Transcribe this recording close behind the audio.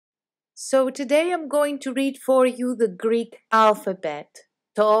So today I'm going to read for you the Greek alphabet,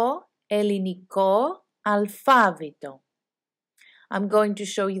 το ελληνικό αλφάβητο. I'm going to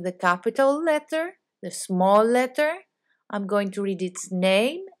show you the capital letter, the small letter. I'm going to read its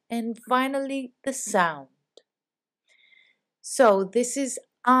name and finally the sound. So this is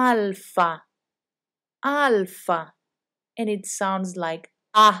alpha, alpha, and it sounds like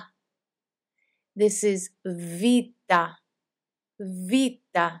a. This is vita,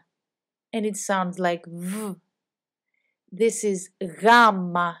 vita, and it sounds like v. This is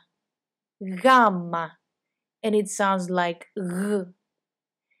gamma, gamma, and it sounds like g.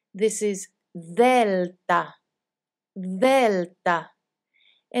 This is delta, delta,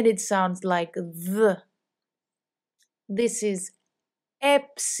 and it sounds like th. This is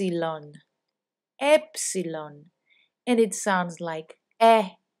epsilon, epsilon, and it sounds like e.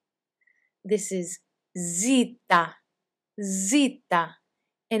 This is zeta, zeta,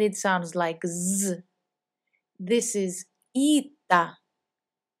 and it sounds like z. This is eta,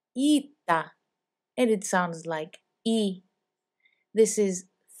 eta, and it sounds like e. This is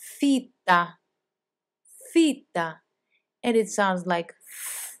theta, theta, and it sounds like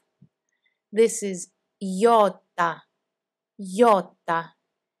f. This is iota, iota,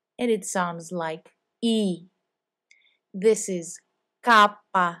 and it sounds like e. This is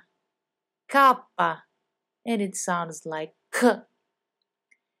kappa, kappa, and it sounds like k.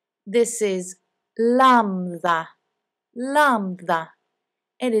 This is lambda, lambda,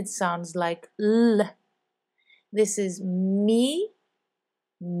 and it sounds like l. This is me,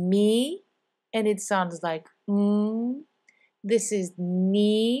 me, and it sounds like m. This is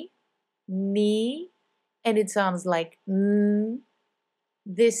ni, ni, and it sounds like n.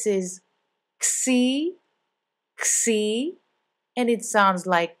 This is xi, xi, and it sounds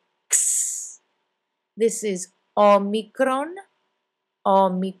like x. This is omicron,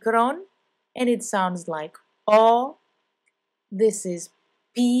 omicron, and it sounds like o. This is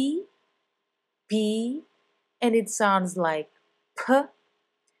p, p, and it sounds like p.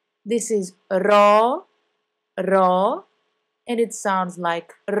 This is rho, rho, and it sounds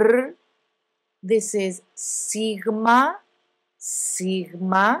like r. This is sigma,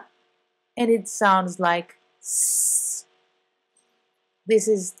 sigma, and it sounds like s. This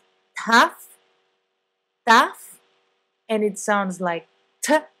is taf, taf, and it sounds like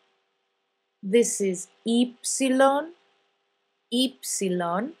t. This is epsilon,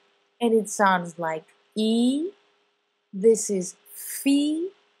 epsilon, and it sounds like e. This is phi,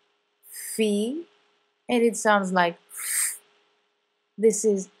 phi, and it sounds like f. This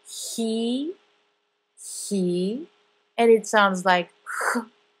is he, he, and it sounds like h.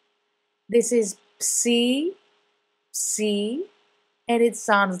 This is psi, psi, and it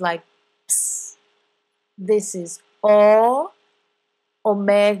sounds like ps. This is o,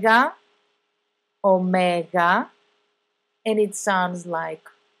 omega, omega, and it sounds like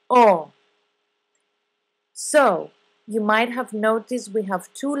o. So, you might have noticed we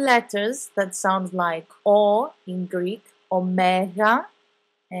have two letters that sound like o in Greek, omega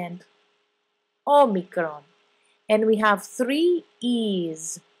and omicron. And we have three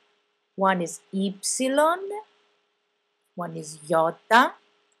e's. One is epsilon, one is iota,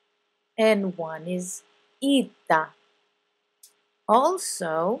 and one is eta.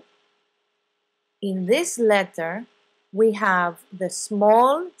 Also, in this letter, we have the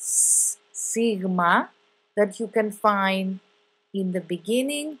small s, sigma, that you can find in the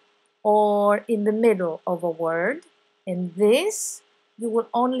beginning or in the middle of a word, and this you will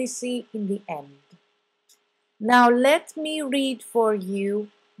only see in the end. Now let me read for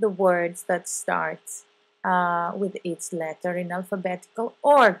you the words that start with its letter in alphabetical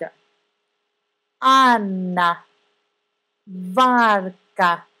order. Anna,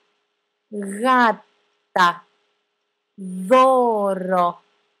 βάρκα, γάτα, δώρο,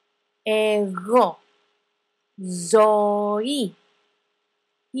 εγώ, ζωή,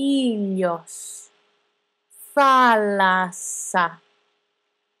 ήλιος, θάλασσα,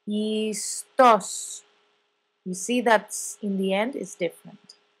 ιστός. You see that in the end is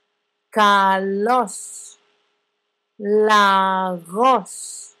different. Καλός, λαγός,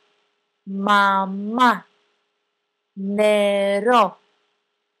 μαμά, νερό,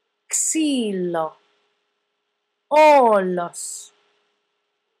 ξύλο, όλος,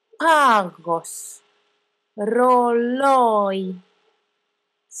 πάγος, ρολόι,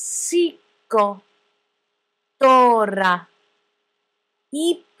 σήκω, τώρα,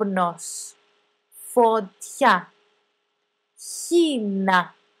 ύπνος, φωτιά,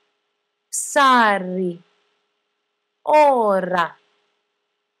 χίνα, ψάρι, ώρα.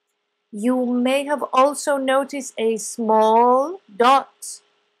 You may have also noticed a small dot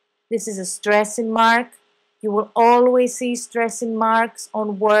This is a stressing mark. You will always see stressing marks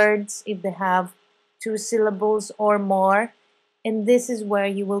on words if they have 2 syllables or more. And this is where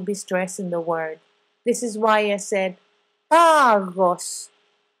you will be stressing the word. This is why I said pagos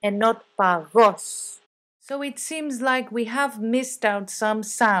and not pagos. So it seems like we have missed out some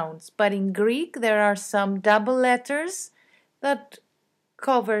sounds, but in Greek there are some double letters that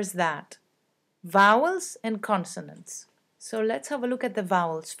covers that. Vowels and consonants. So let's have a look at the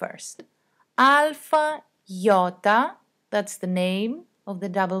vowels first. Alpha, iota, that's the name of the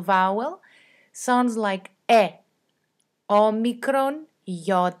double vowel, sounds like e. Omicron,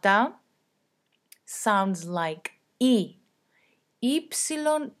 iota, sounds like e.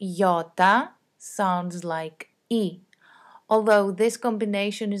 Ypsilon, iota, sounds like e, although this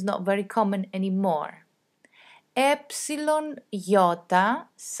combination is not very common anymore. Epsilon, iota,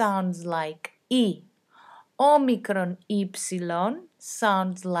 sounds like e. Omicron, ypsilon,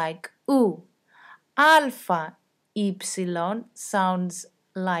 sounds like u. Alpha, ypsilon, sounds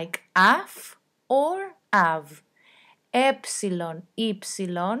like af or av. Epsilon,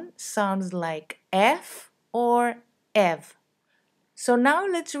 ypsilon, sounds like f or ev. So now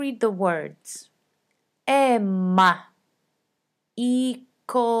let's read the words. Αίμα,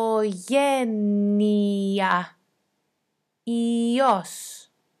 οικογένεια, Υιός,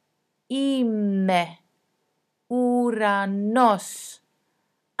 είμαι, ουρανός,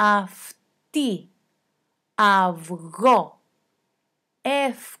 αυτή, αυγό,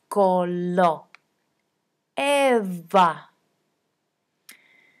 εύκολο, Εύα.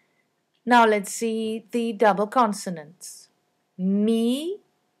 Now let's see the double consonants. Mi,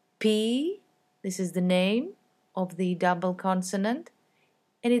 P, this is the name of the double consonant,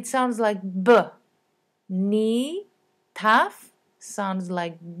 and it sounds like B. Ni, Taf, sounds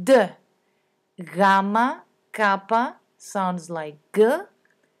like D. Gamma, Kappa, sounds like G.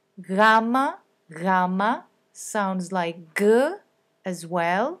 Gamma, Gamma, sounds like G as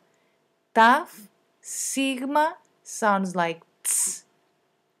well. Taf, Sigma, sounds like Ts.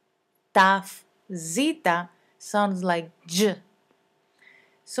 Taf, Zeta, sounds like J.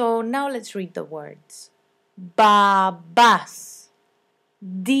 So now let's read the words. Babas,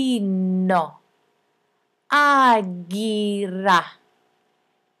 Dino, Άγκυρα,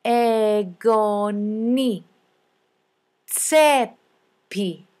 εγγονή,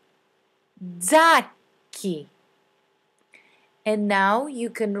 τσέπη, τζάκι. And now you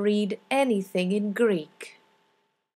can read anything in Greek.